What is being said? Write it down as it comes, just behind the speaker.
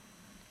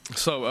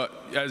So,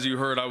 as you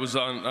heard, I was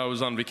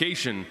on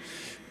vacation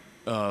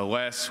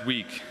last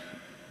week.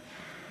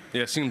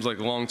 Yeah, it seems like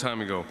a long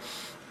time ago.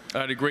 I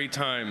had a great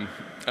time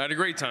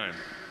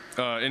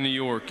in New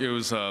York. It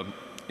was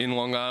in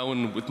Long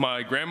Island with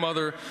my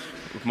grandmother,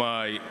 with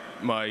my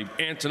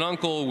aunt and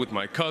uncle, with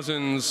my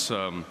cousins.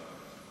 I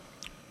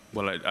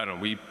don't know.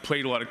 We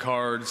played a lot of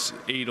cards,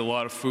 ate a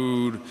lot of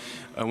food.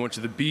 I went to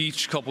the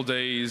beach a couple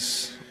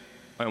days.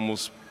 I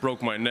almost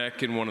broke my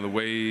neck in one of the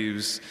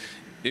waves.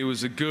 It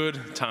was a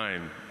good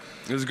time.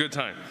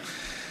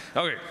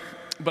 Okay,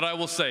 but I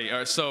will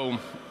say, so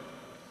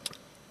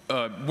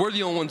we're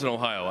the only ones in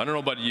Ohio. I don't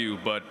know about you,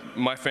 but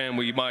my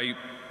family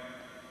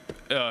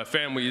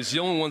is the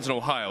only ones in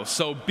Ohio.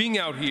 So being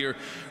out here,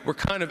 we're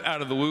kind of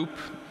out of the loop.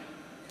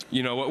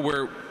 You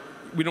know,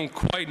 we don't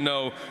quite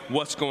know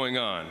what's going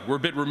on. We're a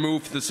bit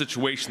removed from the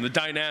situation, the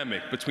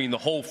dynamic between the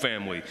whole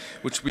family,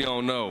 which we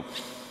all know.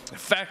 The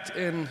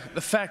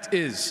fact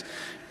is,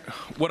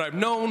 what I've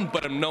known,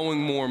 but I'm knowing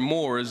more and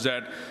more, is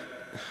that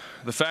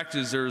the fact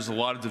is there's a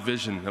lot of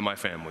division in my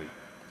family.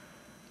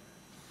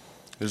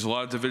 There's a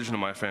lot of division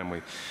in my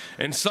family.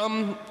 And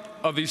some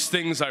of these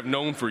things I've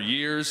known for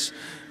years,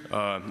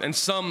 and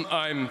some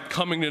I'm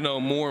coming to know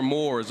more and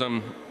more as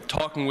I'm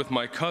talking with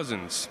my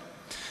cousins.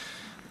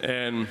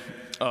 And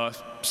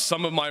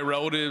some of my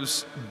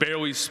relatives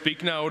barely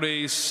speak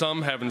nowadays.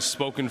 Some haven't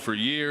spoken for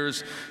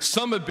years.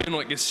 Some have been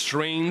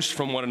estranged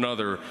from one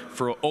another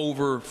for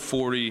over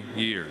 40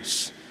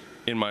 years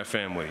in my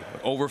family,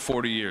 over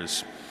 40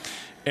 years.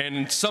 And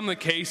in some of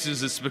the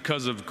cases, it's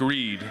because of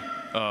greed.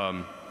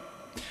 A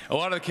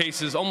lot of the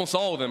cases, almost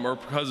all of them, are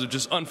because of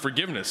just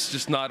unforgiveness,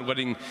 just not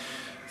letting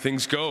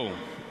things go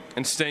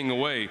and staying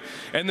away.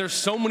 And there's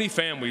so many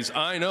families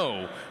I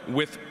know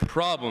with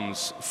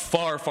problems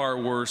far, far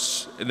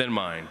worse than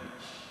mine.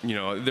 You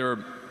know, there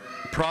are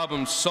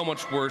problems so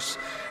much worse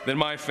than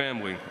my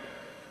family.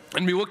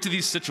 And we look to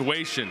these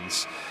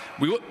situations,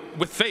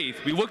 with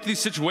faith, we look to these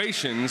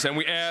situations and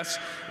we ask,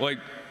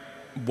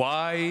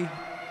 why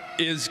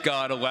is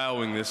God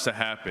allowing this to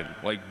happen?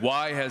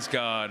 Why has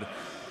God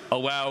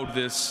allowed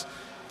this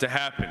to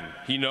happen?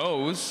 He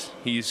knows,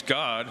 He's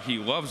God, He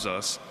loves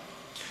us.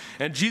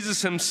 And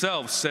Jesus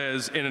himself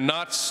says, in a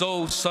not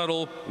so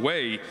subtle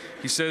way,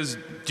 he says,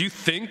 do you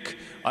think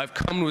I've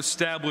come to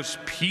establish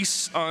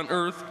peace on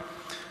earth?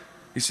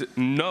 He said,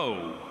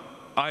 no,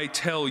 I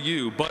tell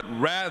you, but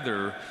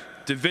rather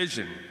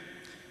division.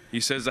 He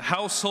says, a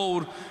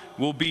household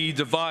will be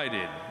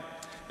divided.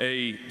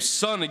 A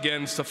son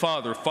against a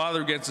father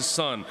against a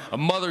son, a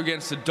mother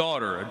against a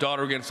daughter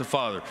against a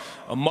father,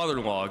 a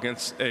mother-in-law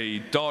against a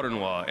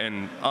daughter-in-law,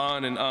 and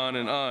on and on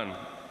and on.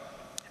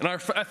 And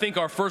I think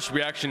our first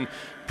reaction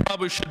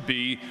probably should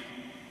be,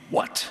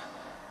 what?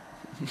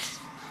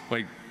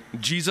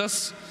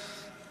 Jesus?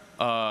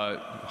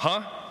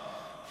 Huh?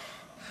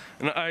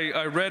 And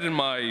I read in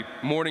my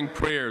morning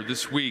prayer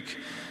this week,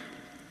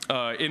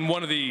 in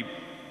one of the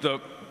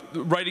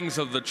writings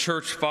of the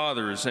church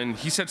fathers, and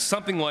he said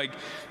something like,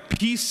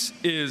 peace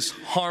is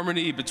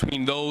harmony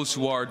between those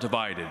who are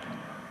divided.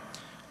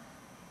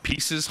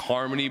 Peace is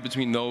harmony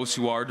between those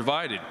who are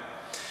divided.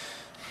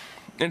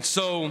 And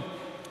so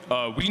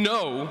we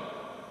know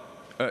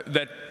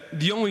that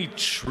the only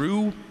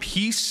true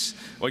peace,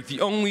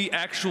 the only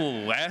actual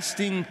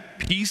lasting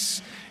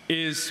peace,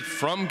 is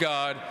from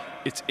God,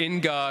 it's in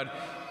God,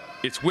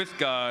 it's with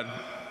God,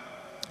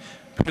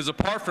 because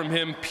apart from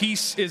Him,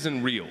 peace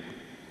isn't real.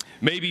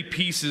 Maybe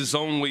peace is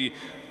only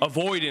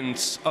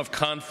avoidance of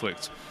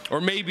conflict, or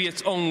maybe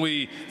it's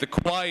only the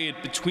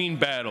quiet between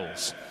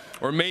battles,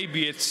 or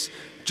maybe it's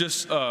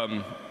just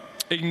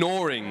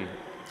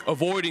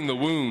avoiding the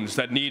wounds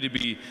that need to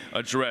be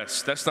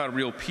addressed. That's not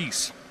real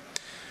peace.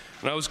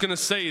 And I was going to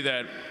say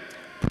that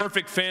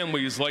perfect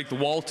families like the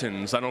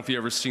Waltons, I don't know if you've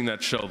ever seen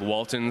that show, The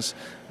Waltons.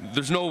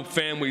 There's no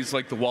families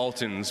like the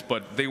Waltons,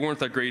 but they weren't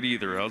that great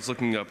either. I was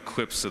looking up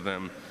clips of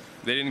them.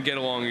 They didn't get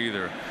along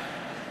either.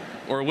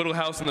 Or Little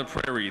House on the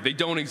Prairie. They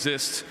don't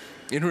exist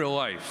in real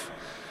life.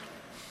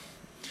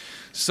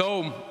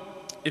 So,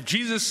 if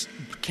Jesus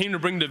came to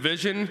bring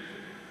division,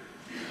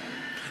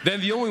 then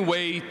the only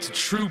way to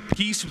true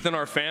peace within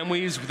our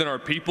families, within our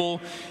people,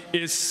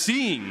 is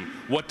seeing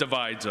what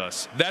divides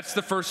us. That's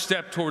the first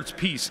step towards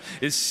peace,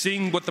 is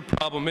seeing what the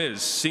problem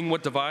is, seeing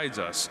what divides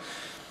us.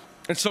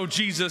 And so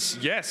Jesus,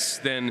 yes,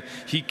 then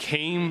He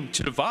came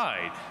to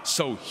divide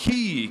so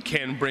He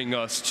can bring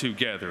us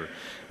together.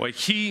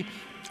 He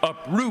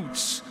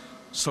uproots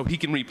so He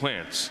can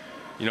replant.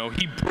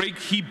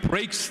 He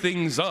breaks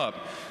things up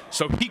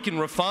so He can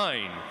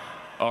refine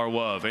our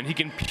love, and He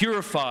can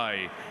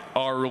purify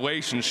our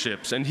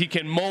relationships, and He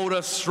can mold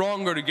us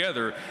stronger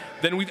together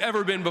than we've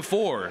ever been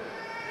before,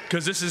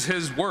 because this is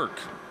His work.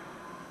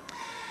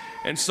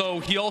 And so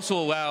He also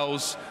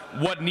allows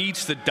what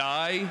needs to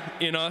die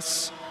in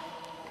us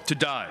to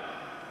die.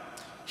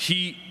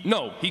 He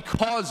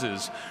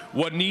causes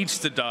what needs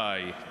to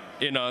die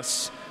in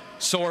us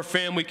so our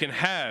family can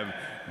have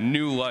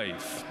new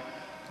life,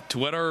 to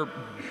let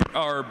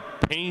our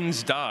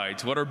pains die,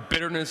 to let our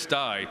bitterness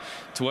die,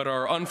 to let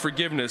our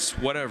unforgiveness,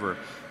 whatever.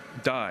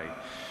 die.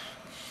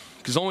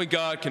 Because only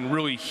God can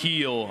really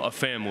heal a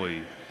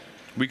family.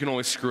 We can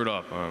only screw it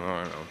up.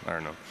 I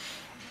don't know.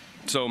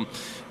 So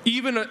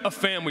even a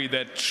family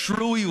that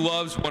truly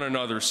loves one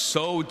another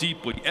so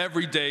deeply,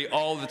 every day,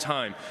 all the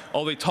time,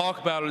 all they talk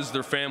about is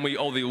their family,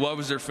 all they love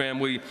is their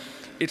family,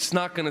 it's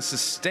not going to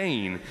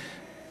sustain.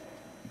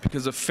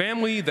 Because a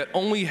family that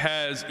only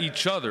has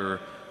each other,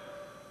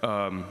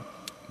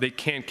 they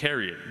can't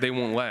carry it. They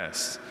won't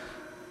last.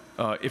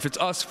 If it's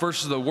us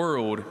versus the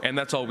world, and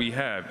that's all we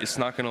have, it's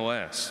not going to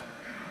last.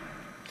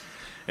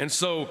 And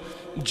so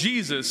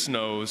Jesus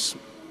knows,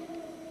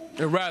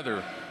 or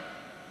rather,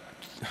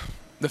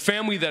 the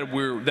family that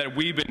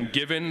we've been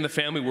given, the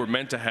family we're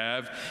meant to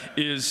have,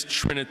 is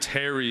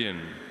Trinitarian.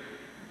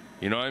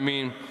 You know what I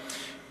mean?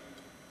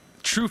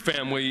 True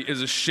family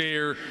is a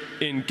share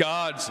in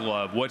God's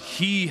love, what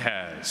He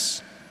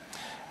has.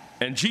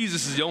 And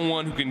Jesus is the only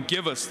one who can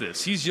give us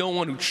this. He's the only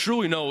one who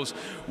truly knows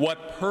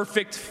what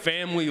perfect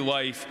family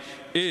life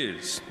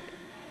is.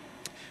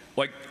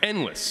 Like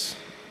endless,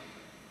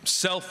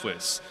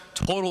 selfless,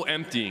 total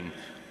emptying,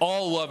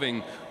 all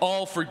loving,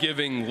 all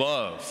forgiving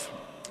love.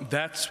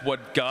 That's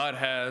what God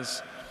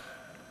has.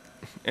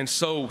 And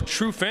so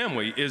true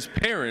family is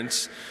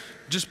parents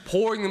just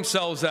pouring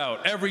themselves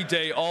out every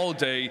day, all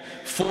day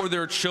for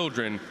their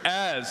children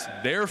as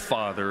their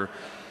Father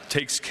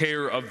takes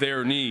care of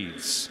their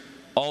needs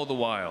all the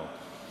while.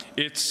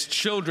 It's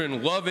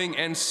children loving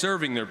and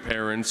serving their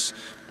parents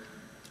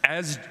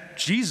as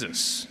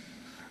Jesus,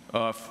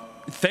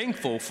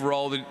 thankful for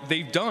all that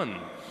they've done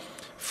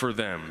for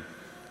them.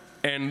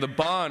 And the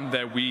bond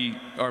that we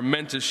are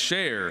meant to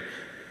share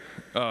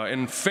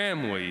in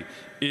family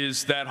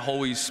is that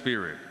Holy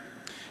Spirit.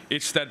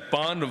 It's that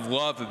bond of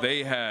love that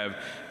they have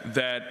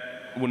that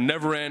will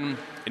never end,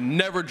 it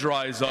never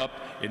dries up,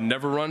 it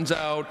never runs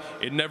out,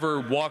 it never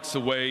walks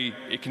away,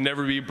 it can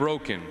never be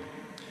broken.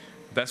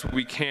 That's what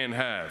we can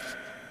have.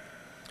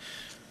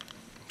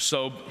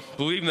 So,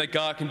 believing that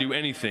God can do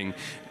anything,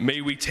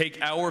 may we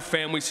take our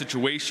family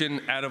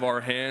situation out of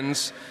our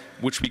hands,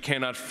 which we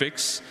cannot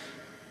fix,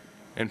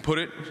 and put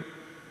it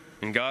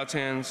in God's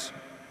hands.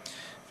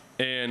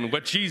 And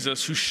let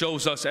Jesus, who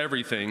shows us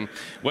everything,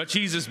 let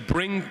Jesus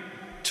bring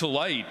to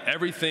light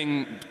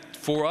everything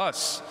for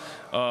us.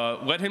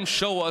 Let Him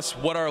show us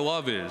what our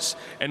love is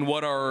and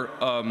what our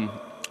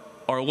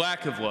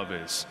lack of love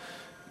is.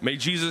 May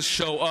Jesus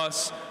show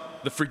us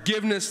the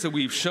forgiveness that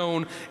we've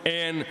shown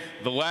and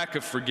the lack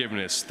of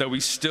forgiveness that we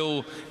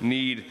still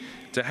need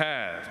to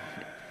have.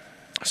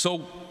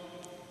 So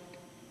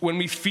when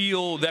we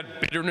feel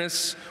that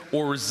bitterness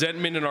or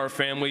resentment in our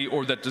family,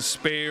 or that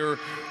despair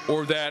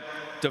or that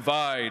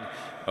divide,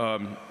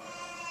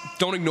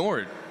 don't ignore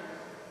it.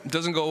 It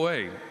doesn't go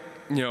away.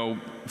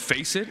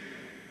 Face it,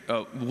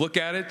 look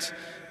at it,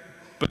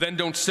 but then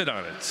don't sit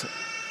on it.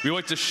 We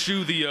like to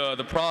shoo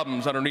the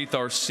problems underneath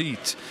our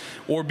seat,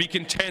 or be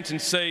content and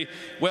say,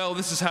 well,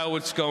 this is how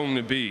it's going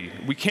to be.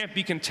 We can't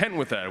be content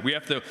with that. We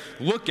have to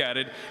look at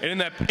it, and in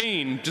that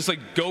pain, just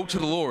go to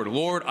the Lord.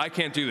 Lord, I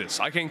can't do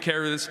this. I can't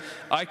carry this.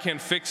 I can't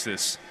fix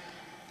this,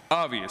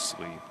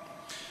 obviously.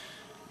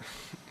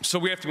 So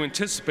we have to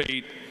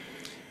anticipate,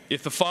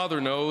 if the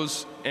Father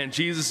knows and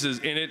Jesus is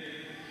in it,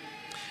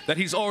 that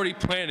He's already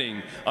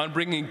planning on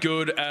bringing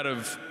good out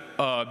of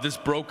this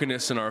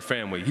brokenness in our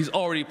family. He's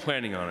already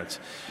planning on it.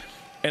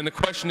 And the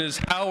question is,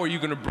 how are you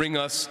going to bring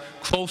us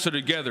closer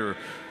together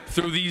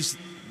through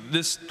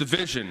this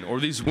division or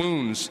these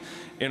wounds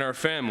in our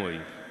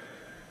family?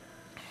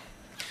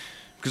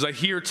 Because I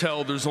hear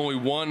tell there's only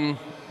one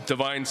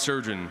divine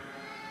surgeon.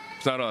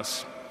 It's not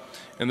us.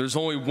 And there's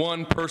only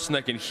one person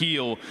that can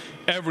heal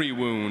every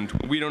wound.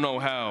 We don't know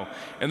how.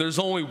 And there's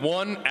only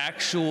one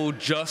actual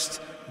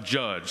just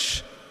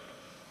judge.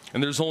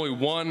 And there's only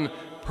one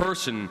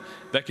person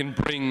that can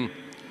bring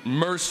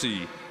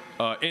mercy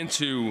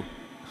into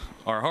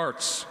our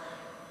hearts,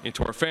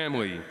 into our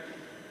family.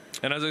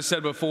 And as I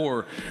said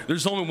before,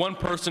 there's only one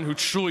person who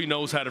truly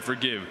knows how to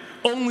forgive.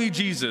 Only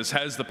Jesus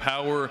has the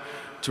power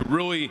to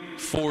really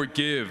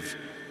forgive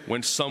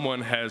when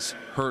someone has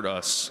hurt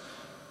us.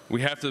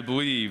 We have to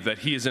believe that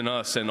He is in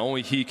us, and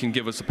only He can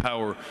give us the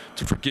power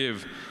to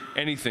forgive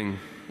anything.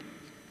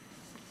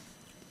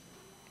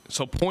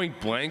 So point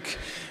blank,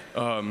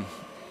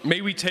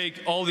 may we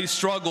take all these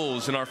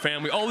struggles in our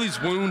family, all these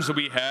wounds that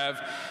we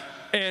have,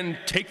 and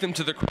take them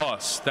to the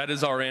cross. That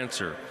is our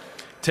answer.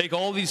 Take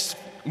all these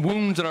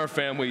wounds in our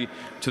family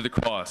to the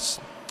cross.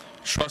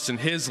 Trust in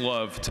His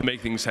love to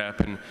make things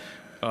happen.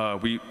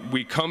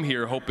 We come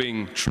here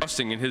hoping,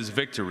 trusting in His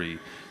victory,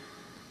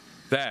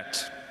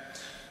 that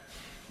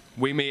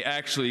we may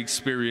actually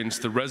experience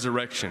the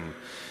resurrection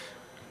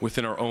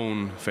within our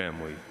own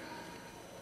family.